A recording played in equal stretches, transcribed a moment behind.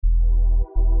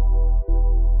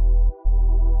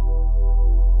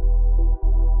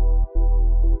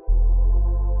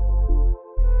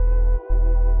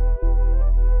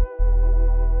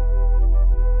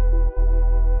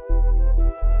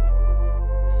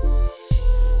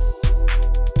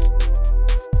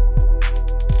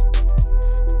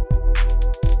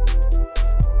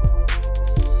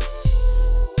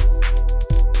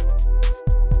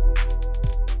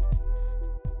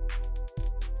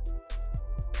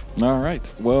All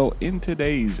right. Well, in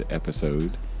today's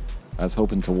episode, I was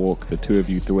hoping to walk the two of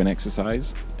you through an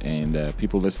exercise, and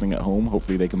people listening at home,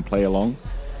 hopefully they can play along.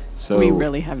 So we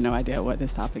really have no idea what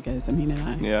this topic is, Amin and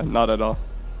I. Yeah, not at all.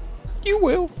 You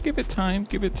will. Give it time.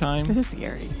 Give it time. This is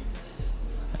scary.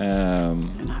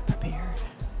 I'm not prepared.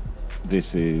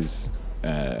 This is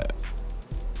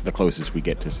the closest we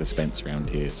get to suspense around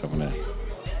here, so I'm going to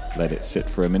let it sit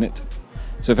for a minute.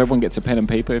 So if everyone gets a pen and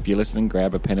paper, if you're listening,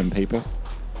 grab a pen and paper.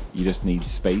 You just need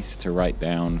space to write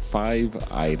down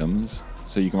 5 items.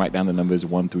 So you can write down the numbers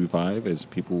 1 through 5 as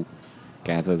people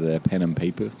gather their pen and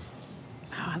paper.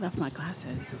 Oh, I left my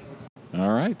glasses.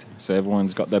 All right. So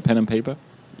everyone's got their pen and paper?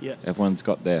 Yes. Everyone's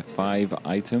got their 5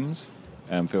 items.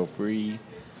 Feel free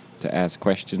to ask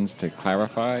questions to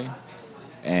clarify.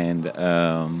 And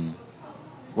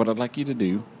what I'd like you to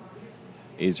do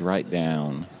is write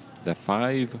down the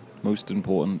 5 most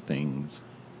important things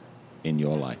in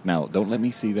your life. Now, don't let me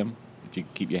see them. If you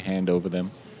keep your hand over them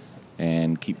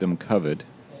and keep them covered,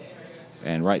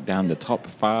 and write down the top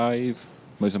 5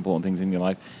 most important things in your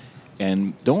life.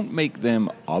 And don't make them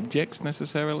objects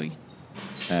necessarily.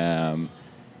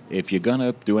 If you're going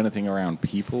to do anything around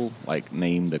people, like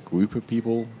name the group of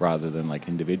people rather than like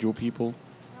individual people.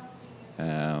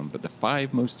 But the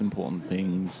 5 most important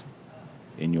things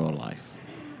in your life.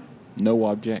 No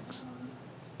objects.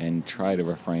 And try to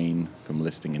refrain from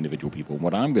listing individual people.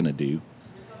 What I'm going to do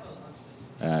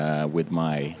with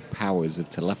my powers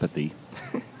of telepathy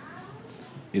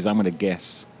is I'm going to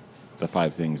guess the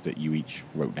 5 things that you each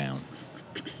wrote down.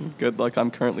 Good luck. I'm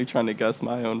currently trying to guess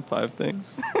my own 5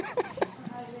 things.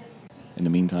 In the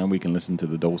meantime, we can listen to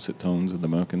the dulcet tones of the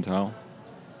Mercantile.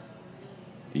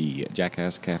 The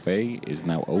Jackass Cafe is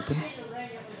now open.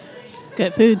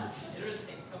 Good food.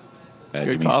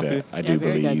 Good Jamisa, coffee. I do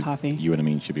very good believe coffee. you and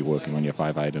Amin should be working on your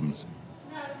 5 items.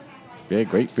 Yeah,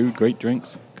 great food, great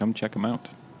drinks. Come check them out.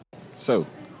 So,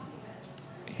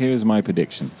 here's my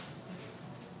prediction.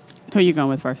 Who are you going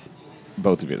with first?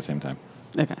 Both of you at the same time.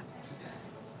 Okay.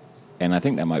 And I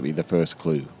think that might be the first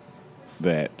clue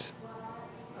that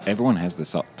everyone has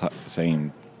the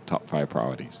same top 5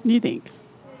 priorities. You think?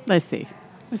 Let's see.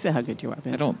 Let's see how good you are,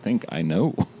 Ben. I don't think I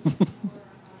know.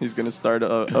 He's going to start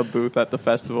a booth at the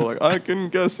festival. Like, I can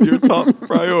guess your top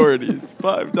priorities.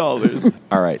 $5.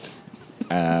 All right.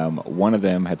 One of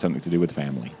them had something to do with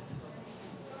family.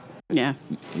 Yeah.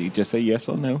 You just say yes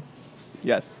or no.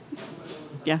 Yes.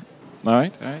 Yeah. All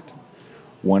right.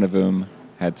 One of them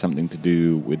had something to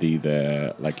do with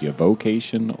either like your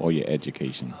vocation or your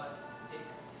education.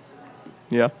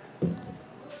 Yeah.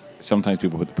 Sometimes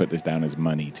people put this down as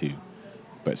money too,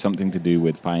 but something to do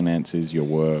with finances, your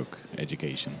work,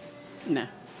 education. No.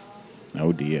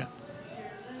 Oh dear.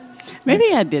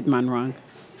 Maybe I did mine wrong.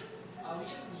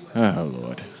 Oh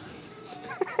Lord.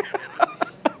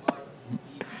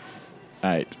 All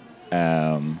right.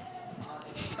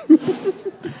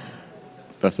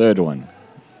 The third one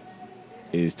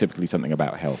is typically something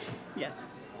about health. Yes.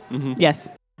 Mm-hmm. Yes.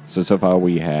 So far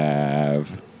we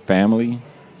have family,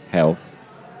 health,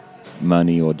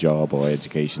 money or job or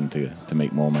education to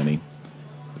make more money.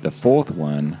 The fourth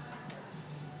one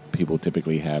people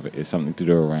typically have is something to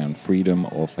do around freedom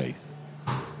or faith.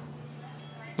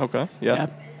 Okay. Yeah.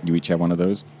 You each have one of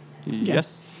those?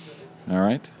 Yes. All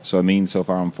right. So I mean, so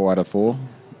far I'm 4 out of 4.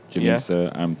 Jimmy's,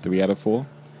 I'm 3 out of 4.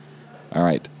 All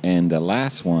right. And the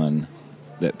last one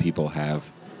that people have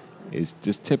is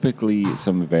just typically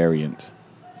some variant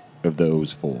of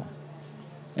those 4.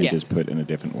 And Yes. just put in a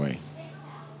different way.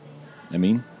 I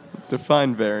mean?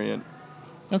 Define variant.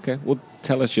 Okay. Well,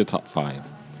 tell us your top 5.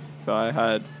 So I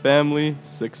had family,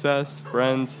 success,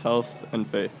 friends, health, and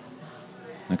faith.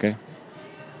 Okay.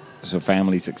 So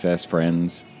family, success,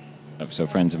 friends. So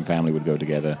friends and family would go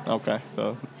together. Okay.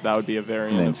 So that would be a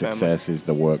variant And then of family. success is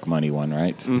the work, money one,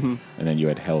 right? Mm-hmm. And then you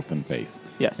had health and faith.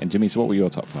 Yes. And Jimmy, so what were your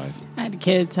top 5? I had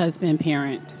kids, husband,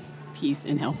 parent, peace,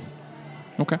 and health.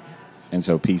 Okay. And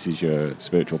so peace is your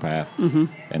spiritual path, Mm-hmm.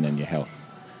 and then your health.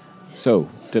 So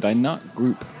did I not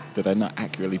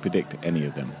accurately predict any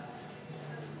of them?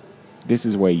 This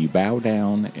is where you bow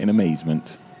down in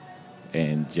amazement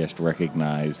and just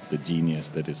recognize the genius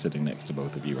that is sitting next to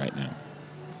both of you right now.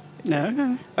 No.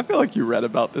 Okay. I feel like you read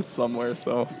about this somewhere,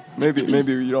 so maybe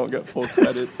you don't get full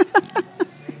credit.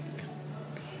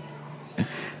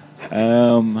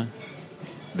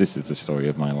 This is the story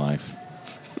of my life.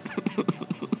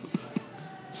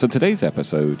 So today's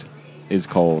episode is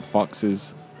called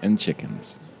Foxes and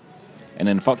Chickens. And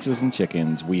in Foxes and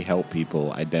Chickens, we help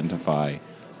people identify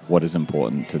what is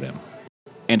important to them.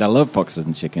 And I love Foxes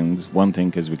and Chickens. One thing,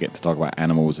 because we get to talk about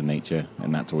animals and nature,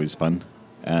 and that's always fun.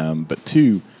 But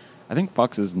 2, I think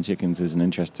foxes and chickens is an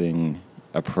interesting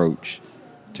approach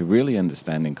to really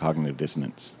understanding cognitive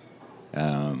dissonance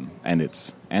and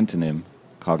its antonym,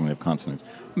 cognitive consonance.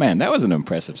 Man, that was an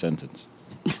impressive sentence.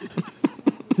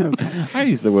 Okay. I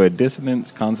used the word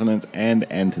dissonance, consonance, and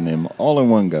antonym all in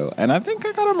one go, and I think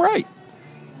I got them right.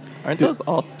 Aren't those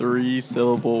all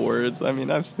 3-syllable words? I mean,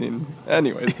 I've seen...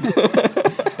 Anyways.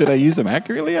 Did I use them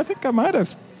accurately? I think I might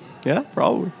have. Yeah,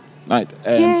 probably. Right.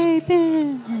 And Yay,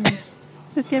 Ben.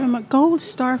 Let's give him a gold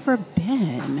star for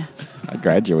Ben. I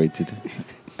graduated.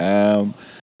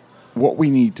 What we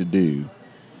need to do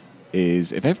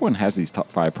is, if everyone has these top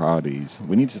 5 priorities,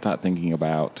 we need to start thinking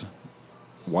about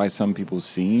why some people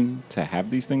seem to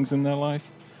have these things in their life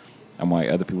and why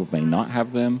other people may not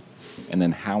have them, and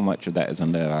then how much of that is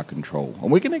under our control.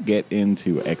 And we're going to get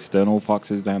into external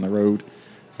foxes down the road,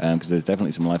 because there's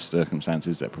definitely some life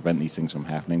circumstances that prevent these things from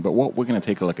happening. But what we're going to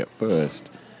take a look at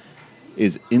first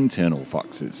is internal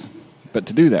foxes. But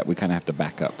to do that, we kind of have to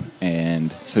back up.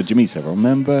 And so, Jamisa,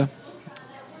 remember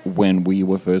when we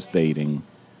were first dating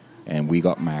and we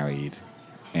got married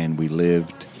and we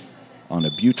lived on a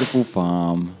beautiful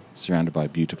farm surrounded by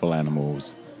beautiful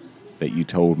animals, that you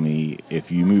told me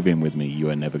if you move in with me, you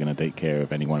are never going to take care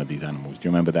of any one of these animals. Do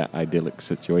you remember that idyllic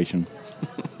situation?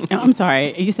 I'm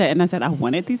sorry. You said, and I said I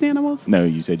wanted these animals? No,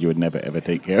 you said you would never, ever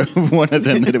take care of one of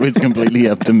them, that it was completely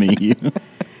up to me.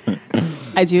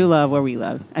 I do love where we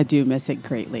live. I do miss it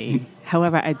greatly.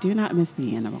 However, I do not miss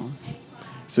the animals.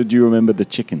 So do you remember the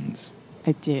chickens?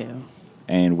 I do.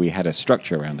 And we had a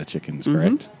structure around the chickens,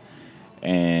 correct?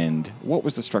 And what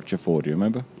was the structure for? Do you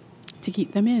remember? To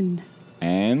keep them in.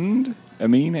 And,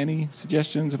 Amin, any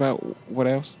suggestions about what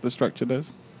else the structure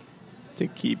does? To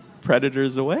keep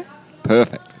predators away?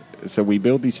 Perfect. So we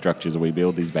build these structures, or we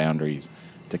build these boundaries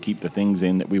to keep the things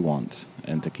in that we want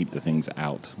and to keep the things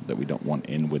out that we don't want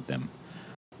in with them.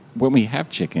 When we have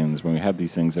chickens, when we have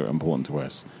these things that are important to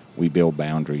us, we build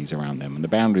boundaries around them. And the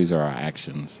boundaries are our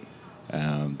actions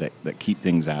that keep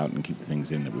things out and keep the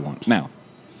things in that we want. Now,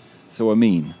 so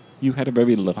Amin, you had a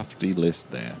very lofty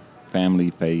list there.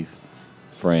 Family, faith,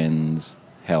 friends,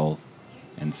 health,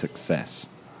 and success.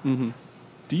 Mm-hmm.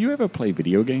 Do you ever play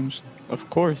video games? Of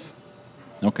course.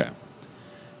 Okay.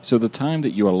 So the time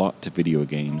that you allot to video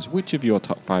games, which of your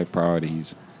top 5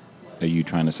 priorities are you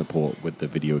trying to support with the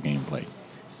video game play?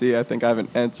 See, I think I have an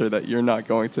answer that you're not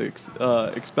going to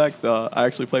expect. I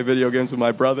actually play video games with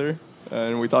my brother,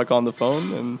 and we talk on the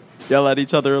phone and yell at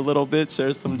each other a little bit,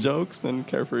 share some jokes, and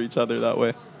care for each other that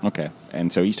way. Okay.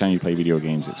 And so each time you play video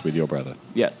games, it's with your brother?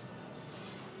 Yes.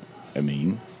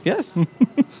 Amin? Yes.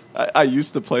 I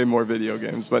used to play more video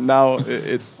games, but now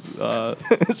it's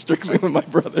strictly with my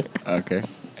brother. Okay.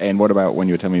 And what about when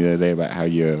you were telling me the other day about how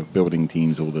you're building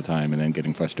teams all the time and then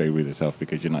getting frustrated with yourself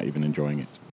because you're not even enjoying it?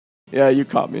 Yeah, you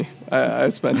caught me. I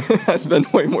spend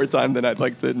way more time than I'd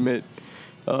like to admit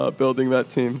building that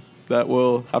team that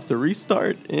will have to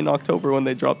restart in October when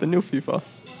they drop the new FIFA.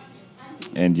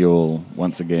 And you'll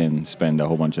once again spend a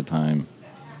whole bunch of time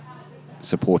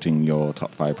supporting your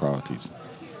top 5 priorities.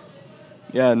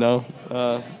 Yeah, no,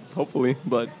 hopefully,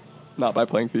 but not by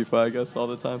playing FIFA, I guess, all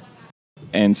the time.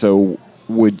 And so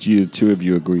would you two of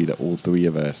you agree that all 3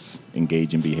 of us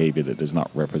engage in behavior that does not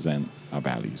represent our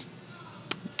values?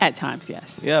 At times,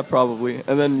 yes. Yeah, probably.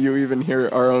 And then you even hear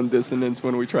our own dissonance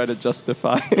when we try to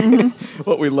justify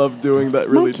what we love doing that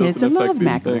really My kids doesn't affect love these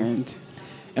macarons. things.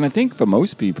 And I think for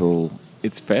most people,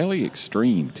 it's fairly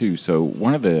extreme too. So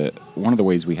one of the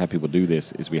ways we have people do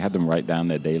this is we have them write down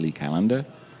their daily calendar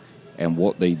and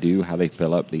what they do, how they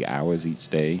fill up the hours each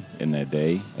day in their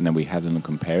day, and then we have them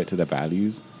compare it to their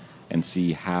values and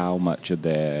see how much of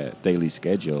their daily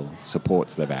schedule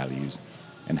supports their values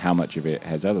and how much of it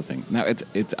has other things. Now,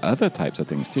 it's other types of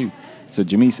things too. So,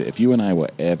 Jamisa, if you and I were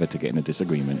ever to get in a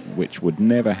disagreement, which would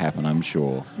never happen, I'm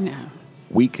sure, No.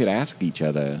 we could ask each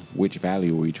other, which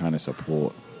value are we trying to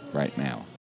support right now?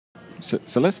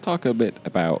 So let's talk a bit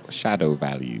about shadow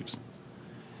values.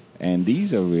 And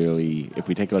these are really, if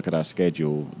we take a look at our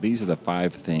schedule, these are the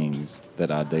 5 things that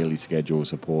our daily schedule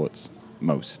supports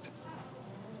most.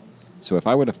 So if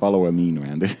I were to follow Amin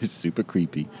around, this is super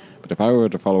creepy, but if I were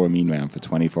to follow Amin around for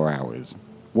 24 hours,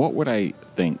 what would I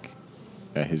think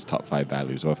are his top 5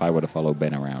 values? Or if I were to follow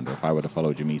Ben around, or if I were to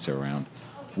follow Jamisa around,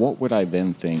 what would I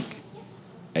then think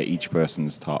are each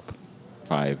person's top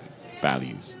 5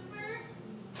 values?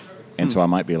 And so I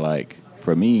might be like,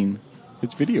 for Amin,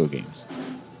 it's video games.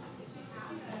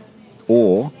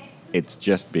 Or it's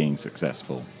just being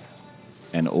successful.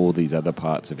 And all these other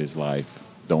parts of his life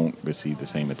don't receive the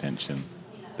same attention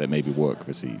that maybe work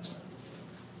receives.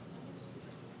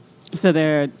 So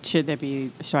should there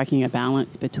be striking a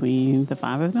balance between the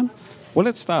 5 of them? Well,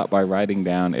 let's start by writing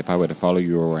down, if I were to follow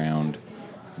you around,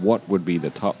 what would be the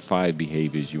top 5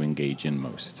 behaviors you engage in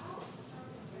most?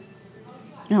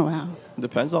 Oh, wow.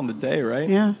 Depends on the day, right?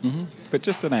 Yeah. But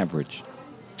just an average.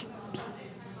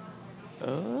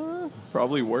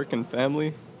 Probably work and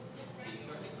family.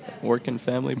 Work and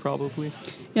family, probably.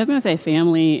 Yeah, I was going to say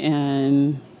family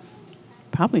and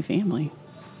probably family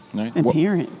Right? and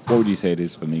parent. What would you say it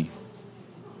is for me?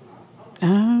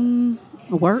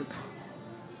 Work.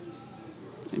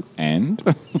 And?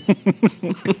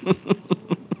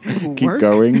 Keep Work.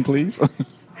 going, please.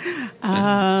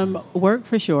 Work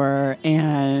for sure.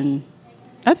 And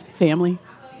I'd say family.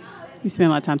 You spend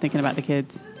a lot of time thinking about the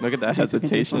kids. Look at that Things that can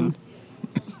take hesitation. long.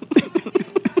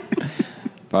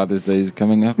 Father's Day is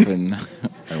coming up, and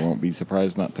I won't be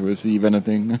surprised not to receive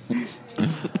anything.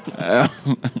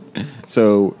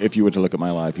 So, if you were to look at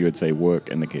my life, you would say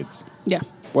work and the kids. Yeah.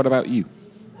 What about you?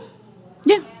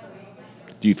 Yeah.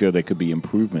 Do you feel there could be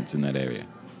improvements in that area?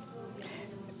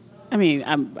 I mean,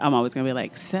 I'm always going to be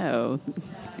like, so.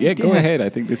 Yeah, go Yeah. ahead. I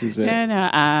think this is it. No.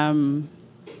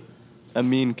 I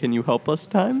mean, can you help us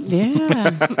time?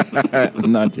 Yeah.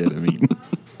 Not yet, I mean.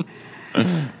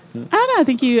 I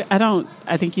don't know.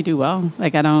 I think you do well.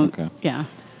 Like, I don't. Okay. Yeah.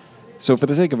 So, for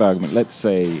the sake of argument, let's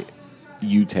say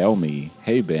you tell me,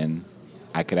 hey, Ben,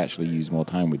 I could actually use more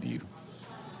time with you.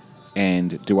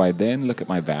 And do I then look at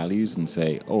my values and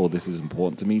say, oh, this is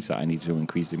important to me, so I need to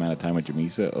increase the amount of time with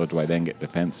Jamisa? Or do I then get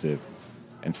defensive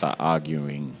and start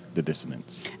arguing the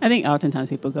dissonance? I think oftentimes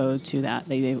people go to that.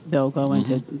 They'll go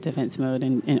into defense mode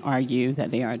and argue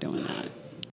that they are doing that.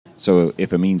 So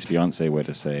if Amin's fiance were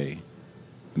to say,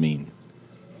 Amin,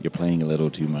 you're playing a little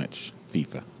too much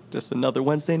FIFA. Just another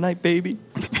Wednesday night, baby.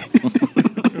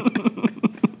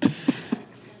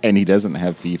 And he doesn't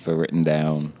have FIFA written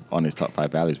down on his top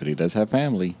 5 values, but he does have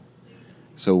family.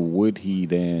 So would he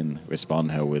then respond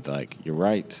to her with like, you're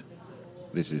right,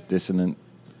 this is dissonant,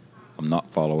 I'm not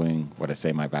following what I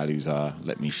say my values are,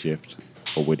 let me shift?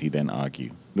 Or would he then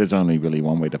argue? There's only really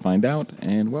one way to find out,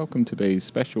 and welcome today's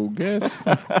special guest.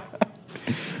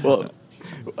 Well,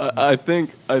 I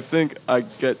think I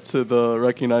get to the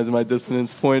recognizing my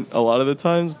dissonance point a lot of the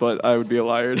times, but I would be a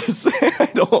liar to say I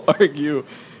don't argue.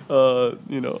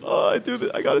 I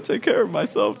do. I got to take care of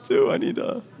myself too. I need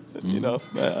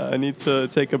I need to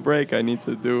take a break. I need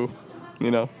to do,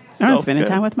 I'm self-care. spending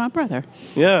time with my brother.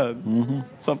 Yeah,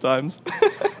 sometimes.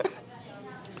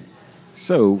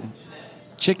 So,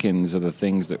 chickens are the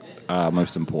things that are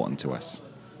most important to us.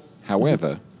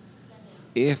 However,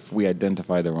 if we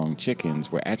identify the wrong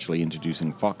chickens, we're actually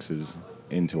introducing foxes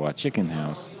into our chicken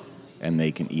house, and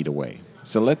they can eat away.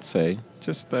 So let's say,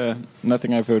 just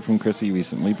nothing I've heard from Chrissy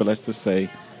recently, but let's just say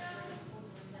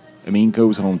Amin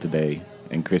goes home today,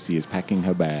 and Chrissy is packing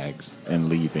her bags and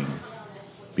leaving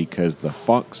because the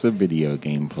fox of video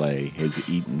game play has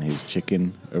eaten his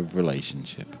chicken of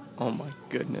relationship. Oh my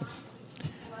goodness.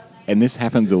 And this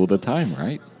happens all the time,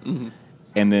 right? Mm-hmm.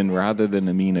 And then rather than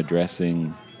Amin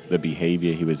addressing the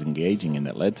behavior he was engaging in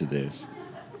that led to this,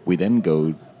 we then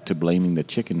go to blaming the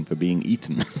chicken for being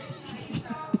eaten.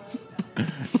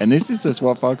 And this is just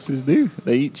what foxes do.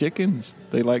 They eat chickens.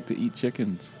 They like to eat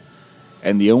chickens.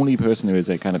 And the only person who has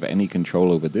kind of any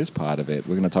control over this part of it,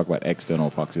 we're going to talk about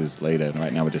external foxes later, and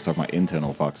right now we're just talking about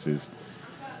internal foxes,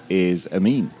 is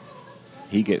Amin.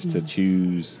 He gets to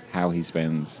choose how he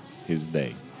spends his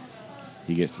day.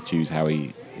 He gets to choose how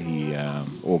he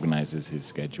organizes his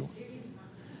schedule.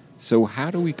 So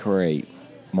how do we create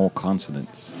more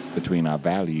consonance between our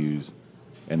values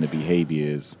and the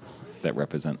behaviors that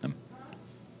represent them?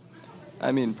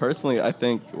 I mean, personally, I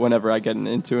think whenever I get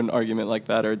into an argument like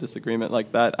that or a disagreement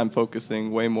like that, I'm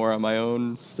focusing way more on my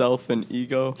own self and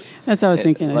ego. That's what I was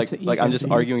thinking. Like I'm just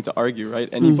arguing to argue, right?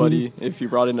 Anybody, if you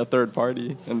brought in a third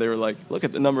party and they were like, look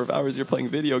at the number of hours you're playing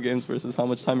video games versus how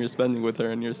much time you're spending with her,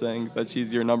 and you're saying that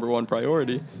she's your number one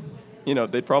priority,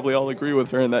 they'd probably all agree with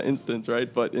her in that instance,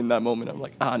 right? But in that moment, I'm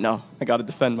like, no, I got to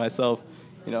defend myself.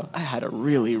 I had a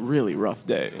really, really rough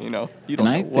day. You don't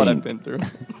know what I've been through.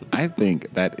 I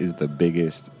think that is the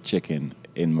biggest chicken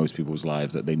in most people's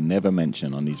lives that they never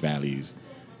mention on these values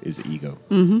is ego.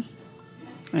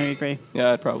 I agree.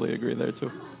 Yeah, I'd probably agree there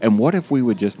too. And what if we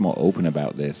were just more open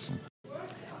about this?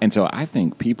 And so I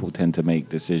think people tend to make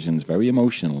decisions very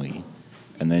emotionally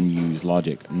and then use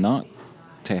logic, not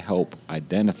to help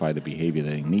identify the behavior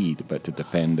they need, but to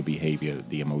defend the behavior that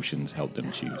the emotions help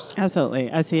them choose.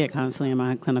 Absolutely. I see it constantly in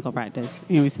my clinical practice.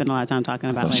 We spend a lot of time talking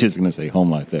I about thought she was going to say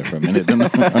home life there for a minute.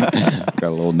 Got a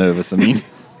little nervous,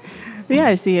 Yeah,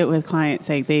 I see it with clients.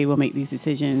 Like they will make these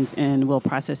decisions and will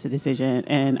process the decision,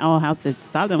 and I'll have to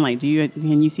stop them. Like,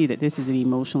 can you see that this is an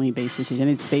emotionally based decision?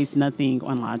 It's based nothing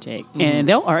on logic, and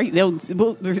they'll argue.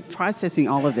 We're processing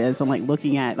all of this. I'm like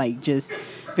looking at like just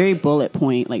very bullet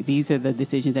point. Like these are the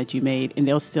decisions that you made, and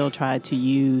they'll still try to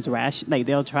use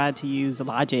they'll try to use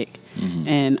logic,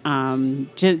 and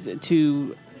just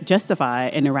to justify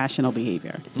an irrational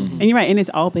behavior. And you're right, and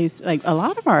it's all based like a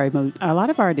lot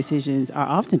of our decisions are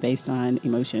often based on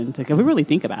emotions. Like if we really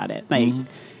think about it, like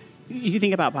if you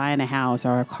think about buying a house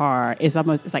or a car, it's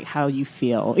like how you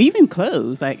feel. Even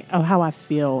clothes, like how I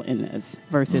feel in this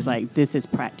versus like this is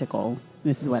practical.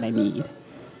 This is what I need.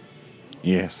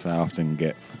 Yes, I often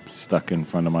get stuck in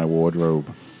front of my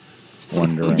wardrobe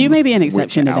wondering. You may be an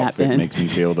exception which to that, outfit Ben. makes me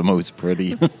feel the most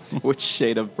pretty. Which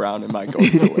shade of brown am I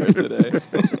going to wear today?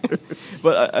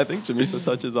 But I think Jamisa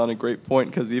touches on a great point,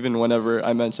 because even whenever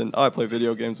I mentioned, I play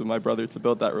video games with my brother to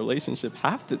build that relationship,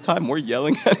 half the time we're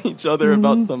yelling at each other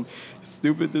about some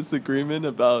stupid disagreement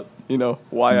about,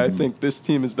 why I think this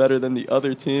team is better than the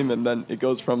other team. And then it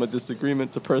goes from a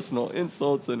disagreement to personal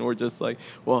insults. And we're just like,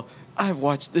 well, I've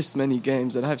watched this many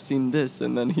games and I've seen this.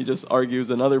 And then he just argues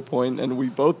another point, and we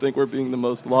both think we're being the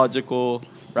most logical,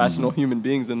 rational human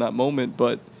beings in that moment.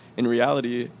 But in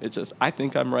reality, it's just, I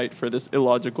think I'm right for this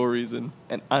illogical reason,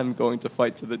 and I'm going to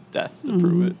fight to the death to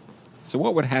prove it. So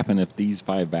what would happen if these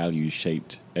 5 values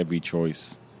shaped every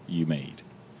choice you made?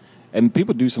 And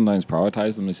people do sometimes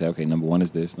prioritize them and say, okay, number 1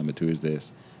 is this, number 2 is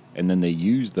this. And then they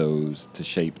use those to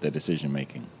shape their decision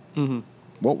making.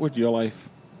 What would your life,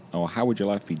 or how would your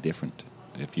life be different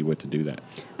if you were to do that?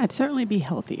 I'd certainly be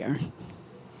healthier.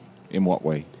 In what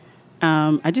way?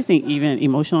 I just think even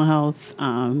emotional health,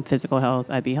 physical health,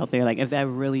 I'd be healthier. Like if I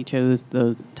really chose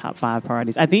those top 5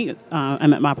 priorities, I think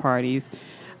I'm at my priorities.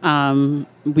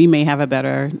 We may have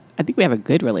I think we have a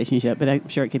good relationship, but I'm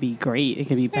sure it could be great. It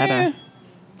could be better.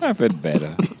 I've heard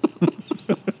better.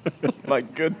 My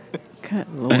goodness. Good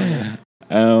Lord.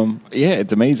 Yeah,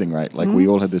 it's amazing, right? Like we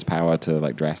all have this power to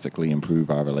like drastically improve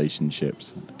our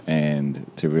relationships and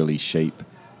to really shape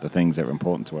the things that are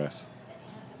important to us.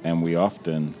 And we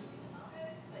often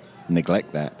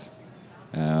neglect that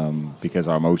because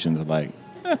our emotions are like,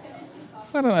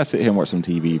 why don't I sit here and watch some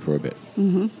TV for a bit?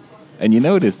 And you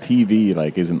notice TV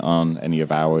like isn't on any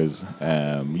of ours.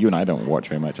 You and I don't watch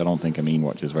very much. I don't think Amin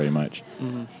watches very much.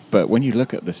 But when you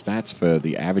look at the stats for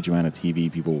the average amount of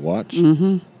TV people watch,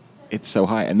 it's so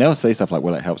high. And they'll say stuff like,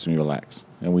 well, it helps me relax.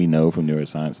 And we know from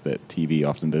neuroscience that TV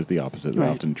often does the opposite. It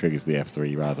often triggers the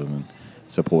F3 rather than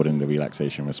supporting the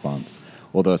relaxation response.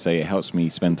 Or they'll say it helps me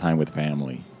spend time with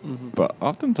family. But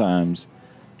oftentimes,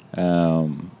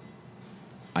 I'm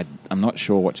not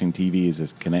sure watching TV is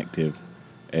as connective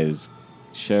as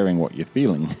sharing what you're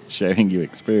feeling, sharing your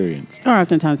experience. Or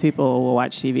oftentimes people will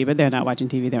watch TV, but they're not watching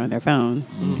TV, they're on their phone.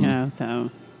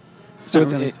 So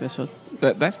it's not really special.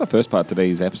 That's the first part of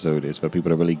today's episode, is for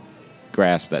people to really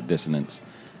grasp that dissonance.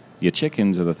 Your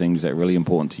chickens are the things that are really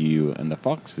important to you, and the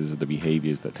foxes are the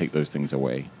behaviors that take those things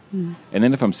away. And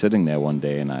then if I'm sitting there one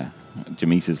day and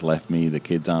Jamisa's left me, the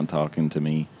kids aren't talking to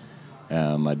me,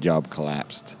 my job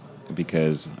collapsed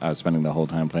because I was spending the whole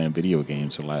time playing video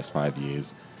games for the last 5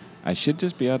 years, I should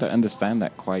just be able to understand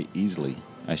that quite easily.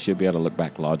 I should be able to look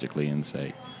back logically and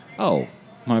say, oh,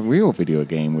 my real video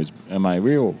game was, my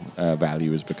real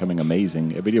value is becoming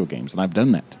amazing at video games, and I've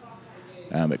done that.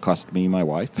 It cost me my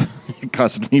wife, it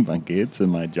cost me my kids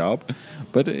and my job,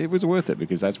 but it was worth it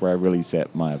because that's where I really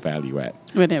set my value at.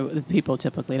 But people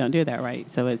typically don't do that, right?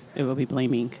 So it will be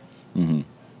blaming.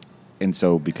 And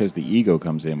so because the ego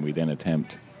comes in, we then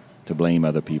attempt to blame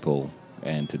other people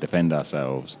and to defend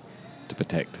ourselves to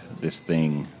protect this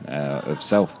thing of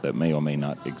self that may or may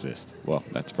not exist. Well,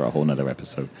 that's for a whole nother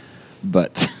episode.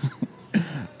 But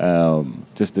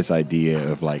just this idea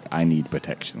of like, I need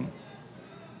protection.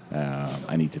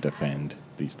 I need to defend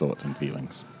these thoughts and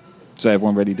feelings. So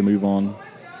everyone ready to move on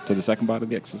to the second part of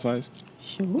the exercise?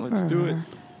 Sure. Let's do it.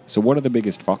 So what are the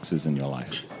biggest foxes in your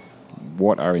life?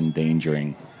 What are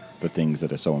endangering the things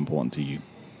that are so important to you?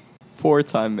 Poor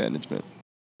time management.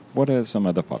 What are some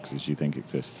other foxes you think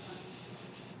exist?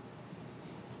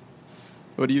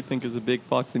 What do you think is a big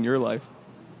fox in your life?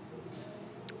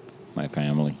 My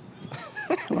family.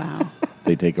 Wow.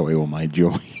 They take away all my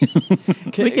joy.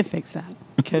 We can fix that.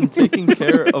 Can taking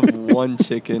care of one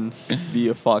chicken be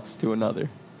a fox to another?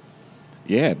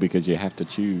 Yeah, because you have to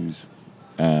choose.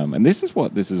 And this is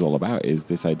what this is all about, is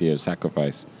this idea of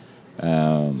sacrifice.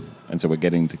 And so we're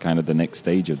getting to kind of the next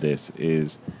stage of this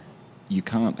is you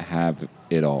can't have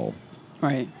it all.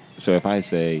 Right. So if I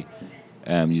say,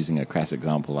 using a crass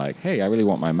example like, hey, I really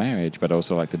want my marriage, but I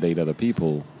also like to date other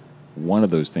people, one of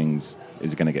those things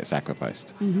is going to get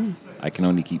sacrificed. I can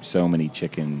only keep so many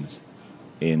chickens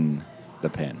in the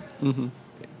pen.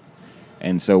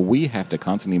 And so we have to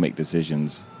constantly make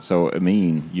decisions. So, I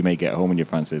mean, you may get home and your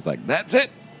fiance is like, that's it.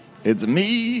 It's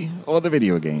me or the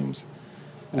video games.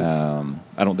 I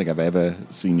don't think I've ever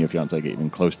seen your fiance get even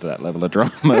close to that level of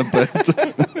drama. But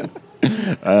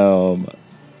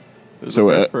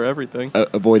So for everything.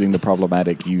 Avoiding the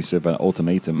problematic use of an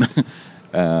ultimatum,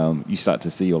 you start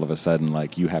to see all of a sudden,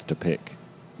 like, you have to pick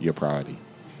your priority.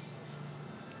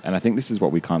 And I think this is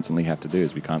what we constantly have to do,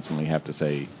 is we constantly have to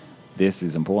say, this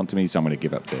is important to me, so I'm going to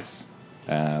give up this.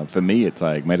 For me, it's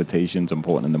like meditation's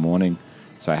important in the morning,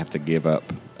 so I have to give up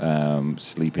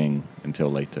sleeping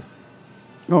until later.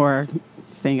 Or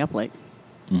staying up late.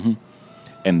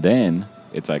 And then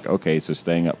it's like, okay, so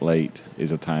staying up late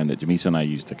is a time that Jamisa and I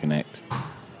use to connect.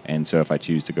 And so if I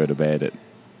choose to go to bed at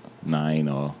 9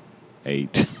 or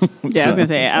 8. Yeah, I was going to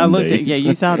say, I looked at,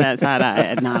 you saw that side eye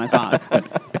at 9 o'clock.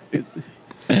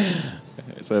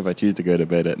 So if I choose to go to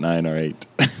bed at 9 or 8,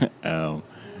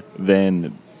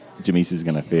 then Jamisa's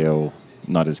going to feel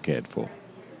not as cared for.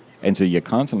 And so you're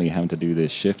constantly having to do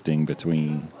this shifting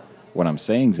between what I'm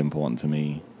saying is important to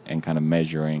me and kind of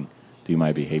measuring, do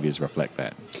my behaviors reflect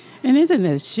that? And isn't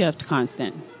this shift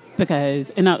constant? Because,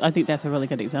 and I think that's a really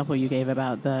good example you gave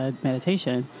about the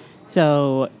meditation.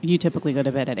 So you typically go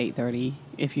to bed at 8:30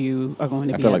 if you are going to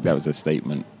be. I feel like that was a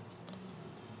statement.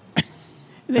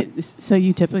 So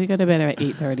you typically go to bed at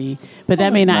 8:30, but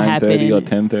that may not happen. 9:30 or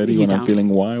 10:30 when I'm feeling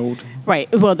wild. Right.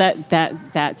 Well,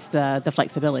 that's the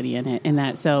flexibility in it, and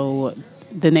that so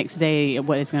the next day,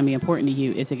 what is going to be important to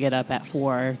you is to get up at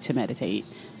 4 to meditate.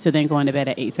 So then going to bed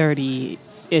at 8:30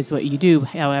 is what you do.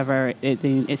 However, it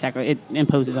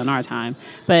imposes on our time.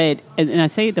 But and I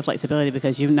say the flexibility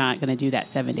because you're not going to do that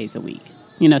 7 days a week.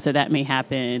 So that may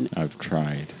happen. I've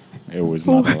tried. It was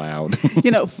not allowed.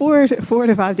 4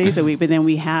 to 5 days a week. But then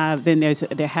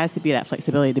there has to be that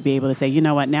flexibility to be able to say, you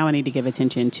know what, now I need to give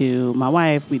attention to my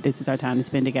wife. This is our time to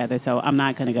spend together. So I'm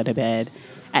not going to go to bed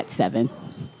at 7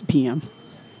 p.m.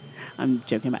 I'm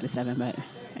joking about the 7, but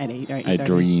at 8 or 8:30. I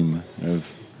dream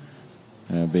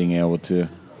of being able to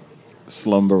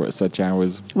slumber at such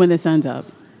hours. When the sun's up.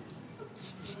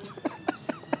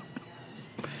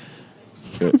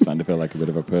 It's starting to feel like a bit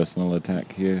of a personal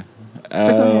attack here.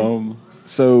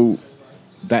 So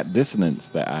that dissonance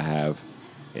that I have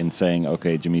in saying,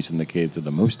 okay, Jamisa and the kids are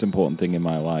the most important thing in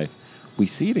my life, we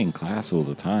see it in class all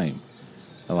the time.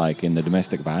 Like in the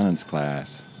domestic violence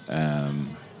class,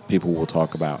 people will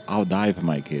talk about, I'll die for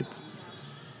my kids.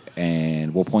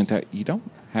 And we'll point out, you don't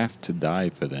have to die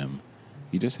for them.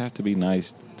 You just have to be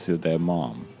nice to their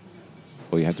mom.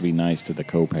 Or you have to be nice to the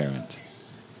co-parent.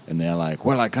 And they're like,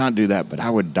 well, I can't do that, but I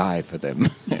would die for them.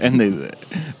 And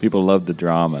people love the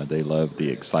drama. They love the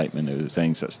excitement of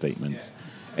saying such statements.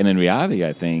 And in reality,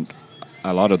 I think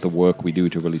a lot of the work we do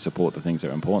to really support the things that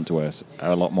are important to us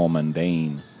are a lot more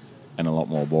mundane and a lot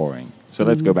more boring. So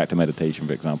let's go back to meditation,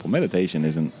 for example. Meditation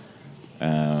isn't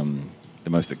the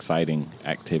most exciting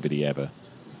activity ever.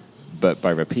 But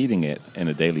by repeating it on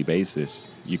a daily basis,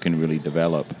 you can really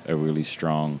develop a really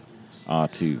strong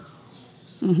R2.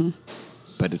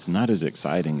 But it's not as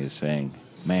exciting as saying,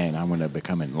 man, I'm going to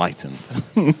become enlightened.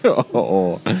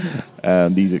 or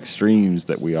these extremes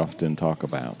that we often talk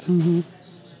about.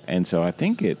 And so I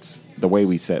think it's the way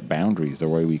we set boundaries, the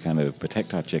way we kind of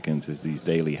protect our chickens is these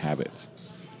daily habits.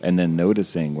 And then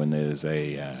noticing when there's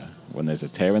a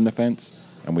tear in the fence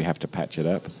and we have to patch it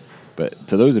up. But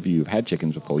to those of you who've had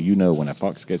chickens before, you know when a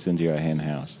fox gets into your hen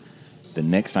house, the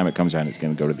next time it comes around, it's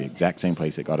going to go to the exact same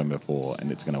place it got in before,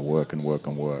 and it's going to work and work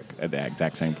and work at the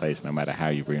exact same place, no matter how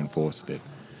you've reinforced it.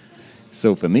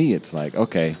 So for me, it's like,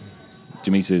 okay,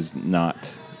 Jamisa's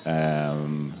not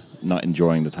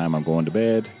enjoying the time I'm going to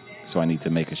bed, so I need to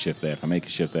make a shift there. If I make a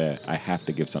shift there, I have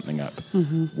to give something up.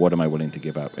 What am I willing to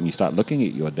give up? And you start looking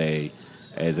at your day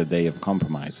as a day of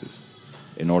compromises.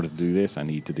 In order to do this, I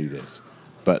need to do this.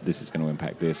 But this is going to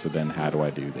impact this, so then how do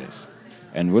I do this?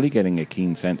 And really getting a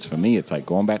keen sense for me, it's like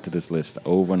going back to this list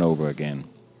over and over again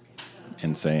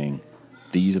and saying,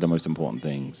 these are the most important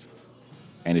things.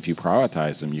 And if you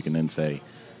prioritize them, you can then say,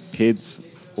 kids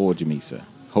or Jamisa,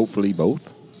 hopefully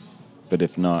both. But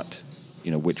if not,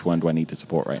 which one do I need to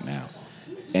support right now?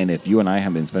 And if you and I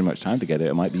haven't been spending much time together,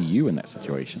 it might be you in that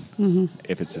situation.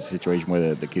 If it's a situation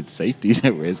where the kid's safety is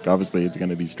at risk, obviously it's going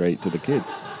to be straight to the kids.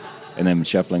 And then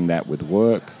shuffling that with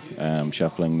work,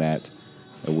 shuffling that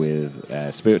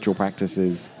with spiritual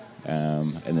practices,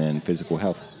 and then physical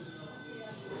health.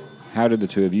 How did the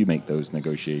two of you make those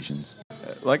negotiations?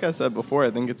 like I said before,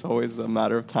 I think it's always a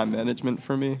matter of time management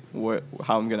for me,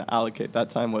 how I'm going to allocate that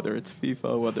time, whether it's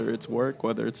FIFA, whether it's work,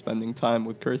 whether it's spending time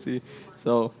with Kersey.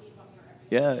 So,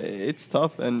 yeah, it's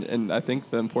tough. And I think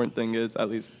the important thing is, at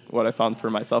least what I found for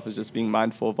myself, is just being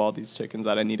mindful of all these chickens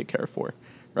that I need to care for,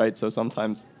 right? So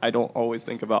sometimes I don't always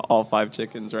think about all 5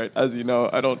 chickens, right? As you know,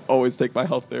 I don't always take my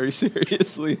health very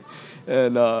seriously.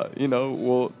 And,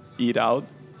 we'll eat out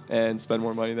and spend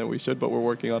more money than we should, but we're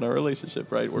working on our relationship,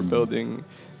 right? We're building,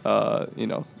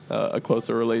 a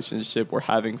closer relationship. We're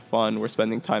having fun. We're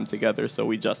spending time together, so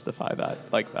we justify that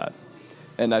like that.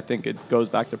 And I think it goes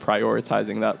back to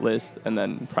prioritizing that list and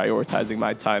then prioritizing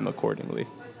my time accordingly.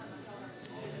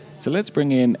 So let's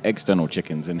bring in external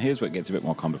chickens, and here's what gets a bit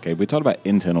more complicated. We talked about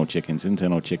internal chickens.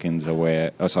 Internal chickens are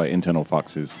where, internal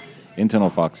foxes. Internal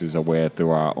foxes are where, through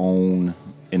our own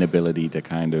inability to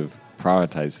kind of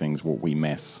prioritize things, we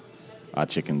mess our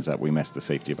chickens up. We mess the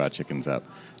safety of our chickens up.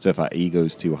 So if our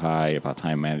ego's too high, if our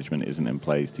time management isn't in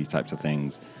place, these types of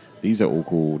things, these are all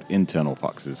called internal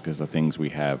foxes because they're things we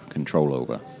have control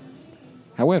over.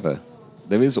 However,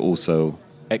 there is also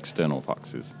external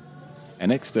foxes.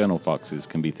 And external foxes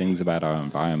can be things about our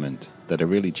environment that are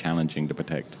really challenging to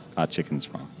protect our chickens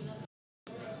from.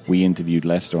 We interviewed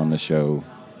Lester on the show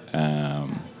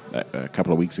a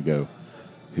couple of weeks ago,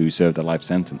 who served a life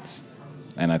sentence.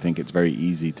 And I think it's very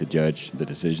easy to judge the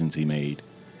decisions he made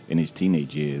in his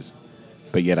teenage years.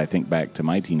 But yet I think back to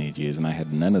my teenage years, and I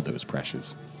had none of those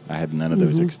pressures. I had none of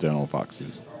those external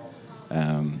foxes.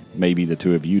 Maybe the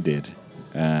two of you did.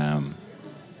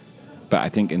 But I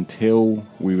think until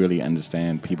we really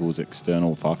understand people's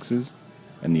external foxes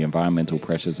and the environmental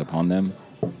pressures upon them,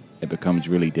 it becomes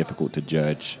really difficult to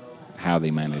judge how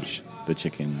they manage the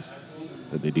chickens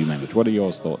that they do manage. What are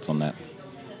your thoughts on that?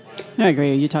 I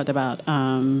agree. You talked about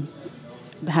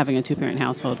having a 2-parent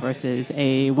household versus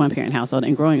a 1-parent household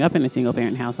and growing up in a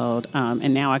single-parent household.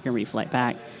 And now I can reflect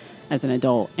back as an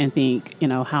adult and think,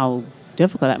 how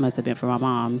difficult that must have been for my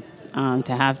mom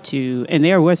to have to, and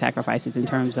there were sacrifices in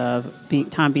terms of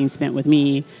time being spent with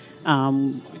me,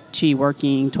 she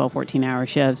working 12, 14-hour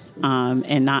shifts,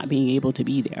 and not being able to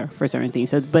be there for certain things.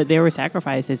 So, but there were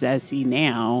sacrifices, as I see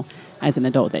now, as an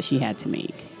adult, that she had to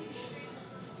make.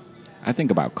 I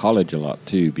think about college a lot,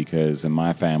 too, because in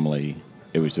my family,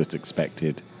 it was just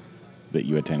expected that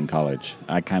you attend college.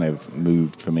 I kind of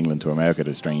moved from England to America at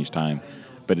a strange time,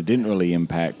 but it didn't really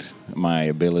impact my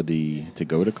ability to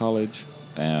go to college,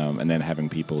 and then having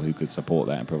people who could support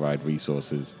that and provide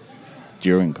resources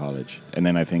during college. And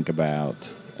then I think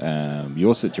about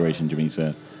your situation,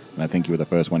 Jamisa, and I think you were the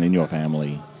first one in your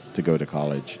family to go to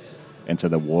college. And so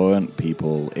there weren't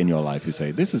people in your life who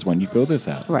say, this is when you fill this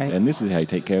out. Right. And this is how you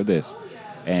take care of this.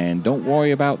 And don't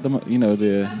worry about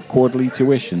the quarterly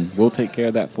tuition. We'll take care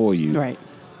of that for you. Right.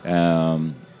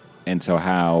 And so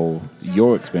how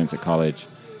your experience at college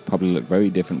probably looked very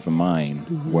different from mine,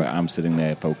 where I'm sitting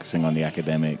there focusing on the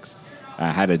academics.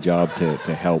 I had a job to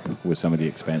help with some of the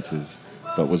expenses,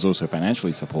 but was also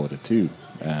financially supported too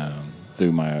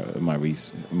through my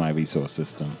resource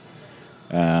system.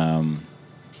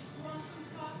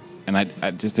 And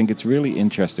I just think it's really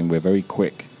interesting. We're very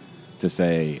quick to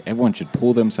say everyone should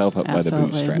pull themselves up by the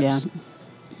bootstraps. Yeah.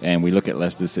 And we look at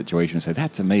Lester's situation and say,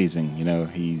 that's amazing.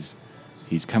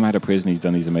 He's come out of prison, he's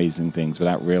done these amazing things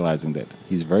without realizing that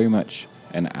he's very much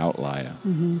an outlier.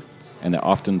 Mm-hmm. And that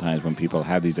oftentimes when people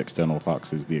have these external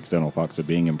foxes, the external fox of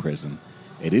being in prison,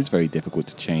 it is very difficult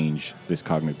to change this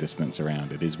cognitive dissonance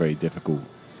around. It is very difficult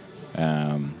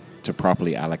to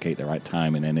properly allocate the right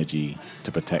time and energy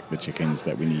to protect the chickens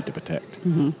that we need to protect.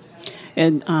 Mm-hmm.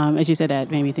 And as you said,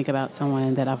 that made me think about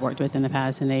someone that I've worked with in the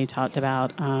past, and they talked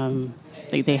about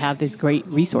they have these great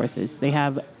resources. They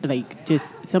have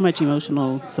just so much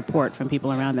emotional support from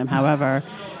people around them. However,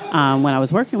 when I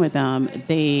was working with them,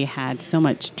 they had so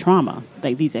much trauma,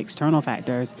 these external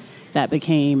factors that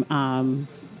became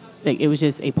it was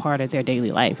just a part of their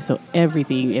daily life. So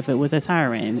everything, if it was a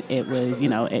siren, it was,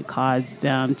 it caused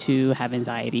them to have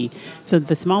anxiety. So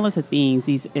the smallest of things,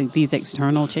 these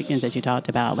external chickens that you talked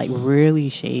about, really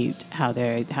shaped how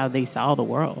they saw the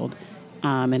world,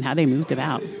 and how they moved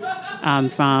about,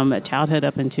 from childhood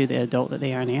up into the adult that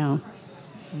they are now.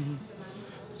 Mm-hmm.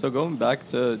 So going back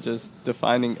to just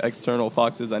defining external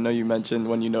foxes, I know you mentioned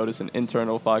when you notice an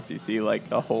internal fox, you see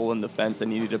a hole in the fence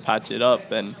and you need to patch it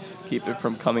up and keep it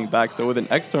from coming back. So with an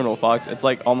external fox, it's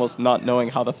almost not knowing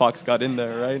how the fox got in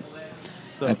there, right?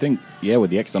 So I think, with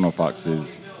the external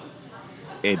foxes,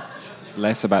 it's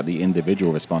less about the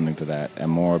individual responding to that and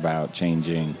more about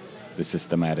changing the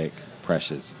systematic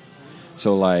pressures.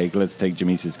 So let's take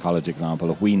Jamisa's college example.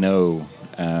 If we know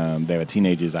there are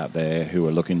teenagers out there who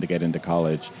are looking to get into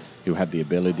college, who have the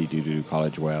ability to do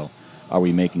college well. Are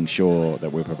we making sure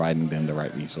that we're providing them the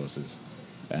right resources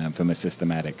from a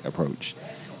systematic approach?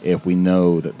 If we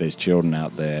know that there's children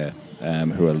out there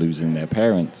who are losing their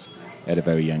parents at a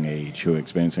very young age, who are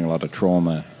experiencing a lot of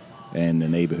trauma in the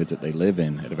neighborhoods that they live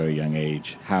in at a very young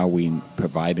age, how are we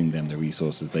providing them the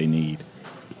resources they need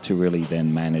to really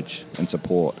then manage and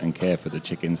support and care for the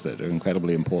chickens that are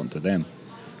incredibly important to them?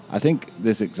 I think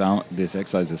this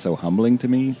exercise is so humbling to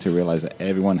me to realize that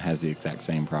everyone has the exact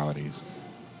same priorities.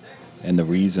 And the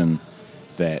reason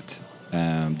that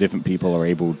different people are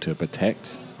able to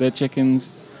protect their chickens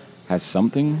has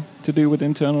something to do with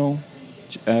internal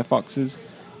foxes,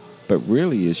 but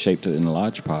really is shaped in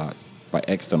large part by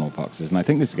external foxes. And I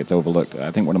think this gets overlooked.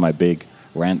 I think one of my big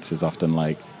rants is often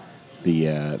like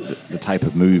the type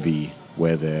of movie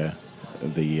where the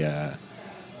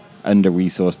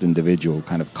under-resourced individual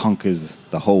kind of conquers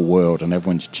the whole world and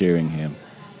everyone's cheering him.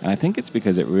 And I think it's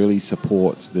because it really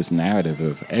supports this narrative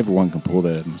of everyone can pull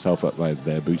themselves up by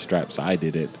their bootstraps. I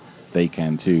did it, they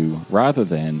can too, rather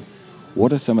than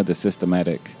what are some of the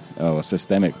systemic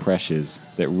pressures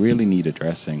that really need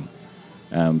addressing,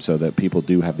 so that people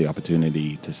do have the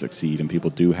opportunity to succeed and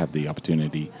people do have the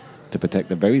opportunity to protect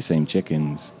the very same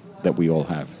chickens that we all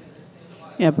have.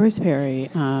 Yeah, Bruce Perry,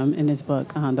 in his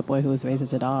book, The Boy Who Was Raised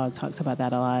as a Dog, talks about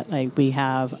that a lot. Like, we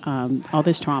have all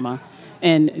this trauma.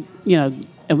 And,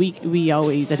 and we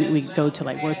always, I think we go to,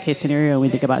 like, worst case scenario when we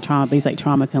think about trauma, because, like,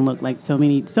 trauma can look like so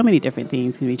many different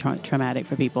things can be traumatic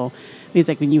for people. Because,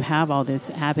 like, when you have all this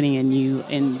happening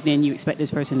and then you expect this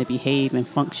person to behave and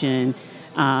function,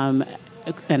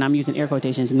 and I'm using air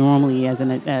quotations, normally as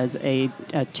a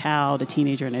child, a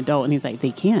teenager, an adult, and he's like,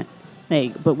 they can't.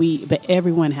 Like, but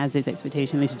everyone has this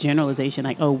expectation, this generalization,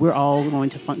 like, oh, we're all going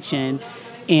to function,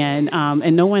 and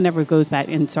no one ever goes back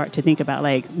and start to think about,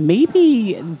 like,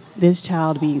 maybe this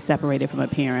child being separated from a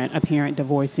parent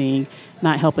divorcing,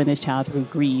 not helping this child through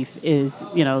grief is,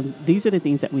 these are the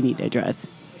things that we need to address.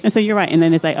 And so you're right, and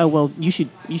then it's like, oh, well, you should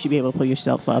be able to pull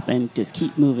yourself up and just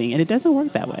keep moving, and it doesn't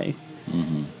work that way.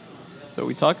 Mm-hmm. So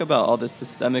we talk about all this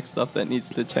systemic stuff that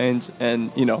needs to change,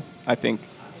 and I think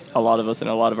a lot of us and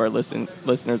a lot of our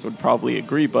listeners would probably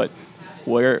agree, but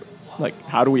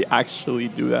how do we actually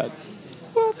do that?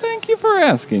 Well, thank you for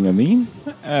asking, Amin.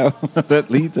 That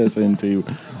leads us into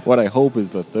what I hope is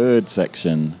the third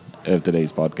section of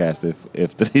today's podcast,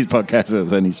 if today's podcast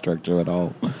has any structure at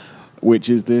all, which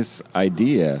is this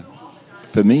idea,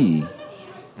 for me,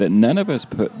 that none of us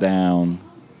put down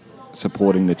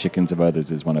supporting the chickens of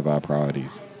others is one of our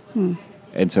priorities.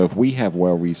 And so if we have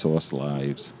well-resourced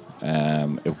lives,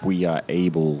 if we are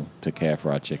able to care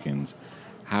for our chickens,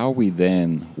 how are we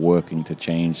then working to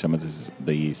change some of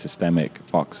the systemic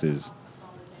foxes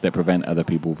that prevent other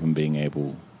people from being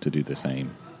able to do the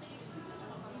same?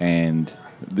 And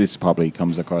this probably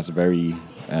comes across very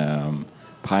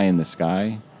pie in the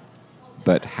sky,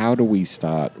 but how do we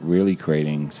start really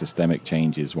creating systemic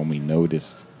changes when we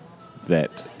notice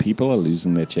that people are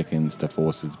losing their chickens to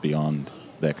forces beyond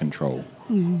their control?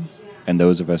 Mm-hmm. And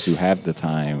those of us who have the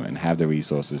time and have the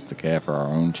resources to care for our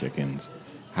own chickens,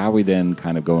 how are we then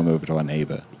kind of going over to our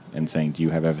neighbor and saying, do you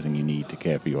have everything you need to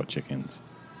care for your chickens?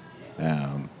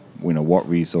 What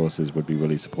resources would be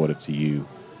really supportive to you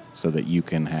so that you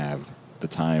can have the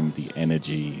time, the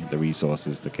energy, the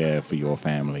resources to care for your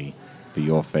family, for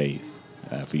your faith,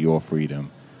 for your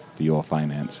freedom, for your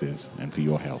finances, and for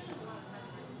your health?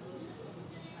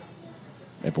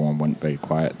 Everyone went very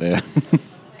quiet there.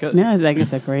 No, I think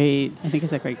it's a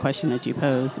great question that you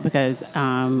pose, because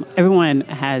everyone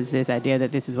has this idea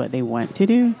that this is what they want to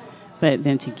do, but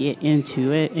then to get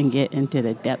into it and get into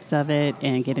the depths of it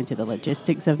and get into the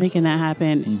logistics of making that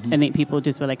happen, mm-hmm. I think people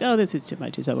just were like, oh, this is too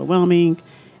much, it's overwhelming,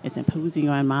 it's imposing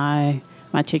on my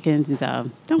chickens, and so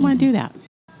don't want to do that.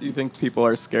 Do you think people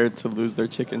are scared to lose their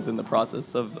chickens in the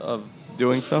process of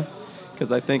doing so?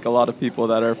 Because I think a lot of people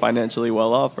that are financially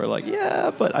well off are like,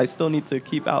 yeah, but I still need to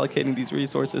keep allocating these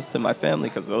resources to my family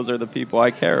because those are the people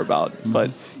I care about. Mm-hmm.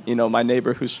 But, my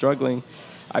neighbor who's struggling,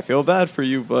 I feel bad for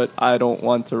you, but I don't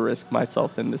want to risk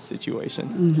myself in this situation.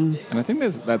 Mm-hmm. And I think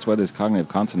that's where this cognitive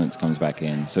consonance comes back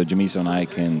in. So Jamisa and I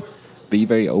can be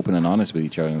very open and honest with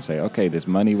each other and say, okay, this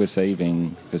money we're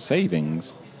saving for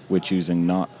savings, we're choosing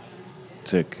not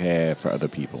to care for other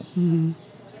people. Mm-hmm.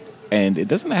 And it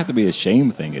doesn't have to be a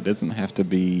shame thing. It doesn't have to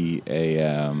be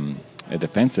a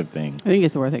defensive thing. I think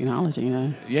it's worth acknowledging,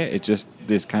 though. Yeah, it's just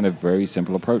this kind of very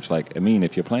simple approach. Like,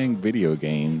 if you're playing video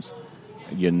games,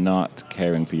 you're not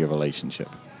caring for your relationship.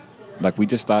 Like, we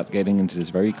just start getting into this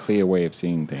very clear way of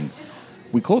seeing things.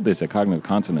 we called this a cognitive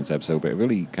consonance episode, but it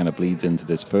really kind of bleeds into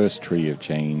this first tree of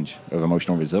change of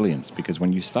emotional resilience, because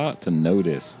when you start to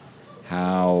notice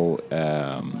how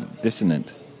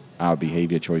dissonant our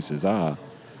behavior choices are,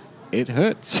 it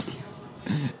hurts.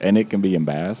 And it can be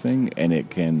embarrassing, and it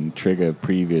can trigger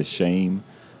previous shame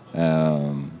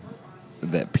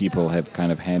that people have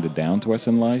kind of handed down to us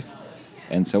in life.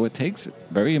 And so it takes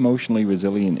very emotionally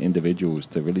resilient individuals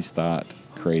to really start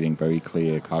creating very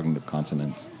clear cognitive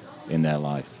consonance in their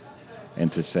life.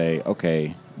 And to say,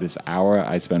 okay, this hour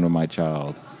I spend with my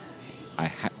child,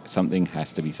 something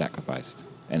has to be sacrificed.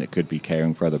 And it could be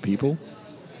caring for other people.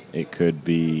 It could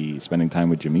be spending time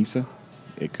with Jamisa.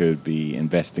 It could be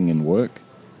investing in work.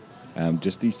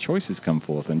 Just these choices come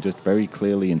forth, and just very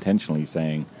clearly, intentionally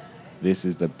saying, this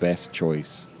is the best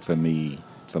choice for me,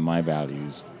 for my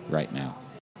values right now.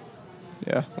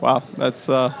 Yeah, wow, that's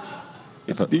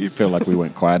it's deep. I feel like we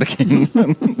went quiet again.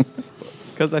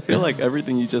 Because I feel like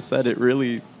everything you just said, it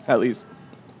really, at least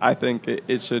I think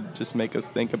it should just make us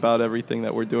think about everything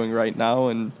that we're doing right now,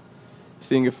 and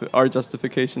seeing if our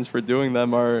justifications for doing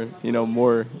them are,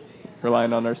 more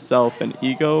relying on ourself and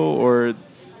ego, or,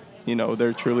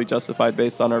 they're truly justified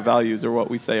based on our values or what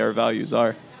we say our values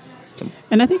are.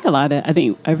 And I think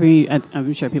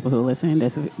I'm sure people who listen to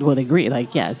this will agree,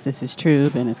 like, yes, this is true,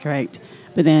 Ben is correct.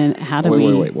 But then how do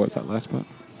we... Wait, what was that last part?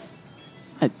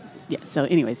 Yeah, so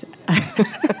anyways.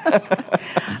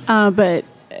 But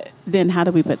then how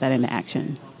do we put that into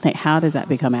action? Like, how does that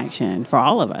become action for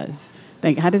all of us?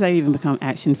 Like, how does that even become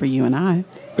action for you and I?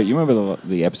 But you remember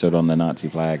the episode on the Nazi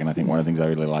flag, and I think one of the things I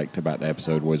really liked about the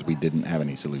episode was we didn't have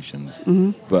any solutions,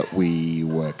 but we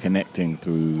were connecting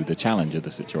through the challenge of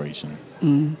the situation.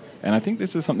 And I think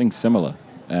this is something similar.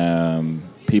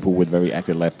 People with very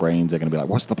active left brains are going to be like,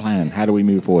 what's the plan? How do we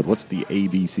move forward? What's the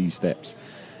ABC steps?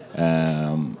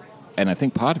 And I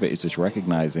think part of it is just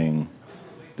recognizing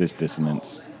this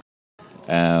dissonance.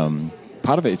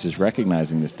 Part of it is just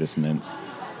recognizing this dissonance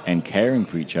and caring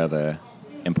for each other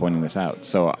and pointing this out.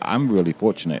 So I'm really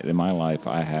fortunate in my life.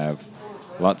 I have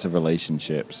lots of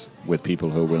relationships with people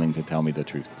who are willing to tell me the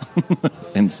truth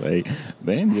and say,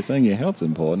 Ben, you're saying your health's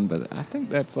important, but I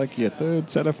think that's like your third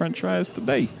set of French fries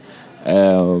today.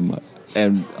 And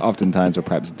oftentimes are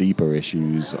perhaps deeper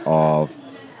issues of,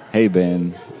 hey,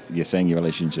 Ben, you're saying your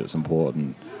relationship's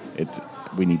important.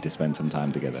 We need to spend some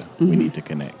time together. We need to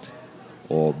connect.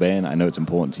 Or, Ben, I know it's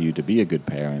important to you to be a good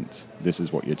parent. This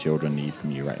is what your children need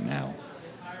from you right now.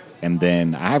 And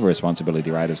then I have a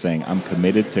responsibility, right, of saying I'm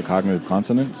committed to cognitive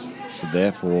consonance, so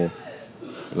therefore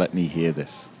let me hear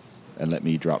this and let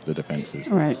me drop the defenses.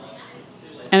 Right.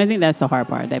 And I think that's the hard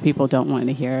part, that people don't want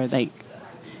to hear,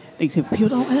 people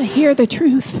don't want to hear the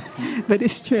truth. But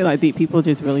it's true, people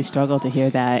just really struggle to hear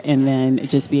that, and then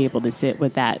just be able to sit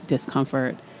with that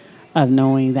discomfort of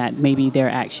knowing that maybe their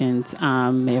actions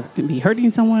may be hurting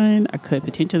someone or could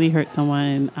potentially hurt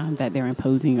someone, that they're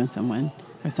imposing on someone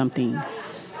or something.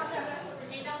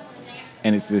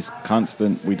 And it's this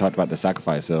constant, we talked about the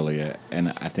sacrifice earlier,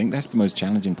 and I think that's the most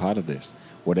challenging part of this.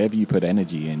 Whatever you put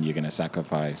energy in, you're going to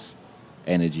sacrifice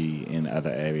energy in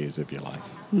other areas of your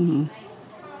life. Mm-hmm.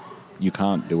 You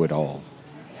can't do it all,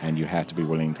 and you have to be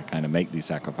willing to kind of make these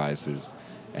sacrifices.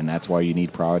 And that's why you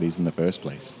need priorities in the first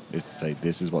place, is to say,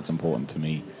 this is what's important to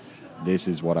me. This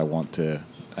is what I want to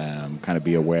kind of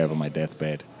be aware of on my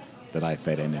deathbed that I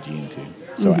fed energy into.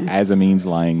 So as Amin's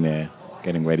lying there,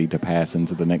 getting ready to pass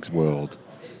into the next world,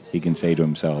 he can say to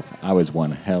himself, I was one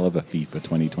hell of a FIFA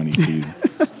 2022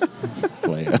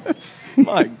 player.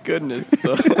 My goodness.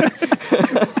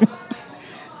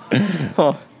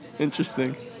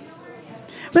 Interesting.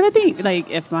 But I think,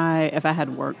 if I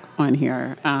had work on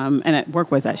here, and work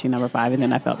was actually number 5, and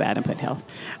then I felt bad and put health.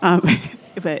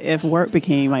 But if work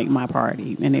became my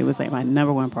priority, and it was my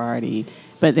number 1 priority,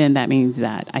 but then that means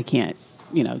that I can't,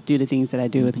 do the things that I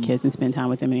do with the kids and spend time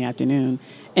with them in the afternoon.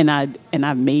 And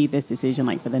I've made this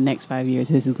decision, for the next 5 years,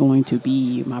 this is going to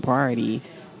be my priority.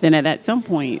 Then at some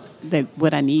point,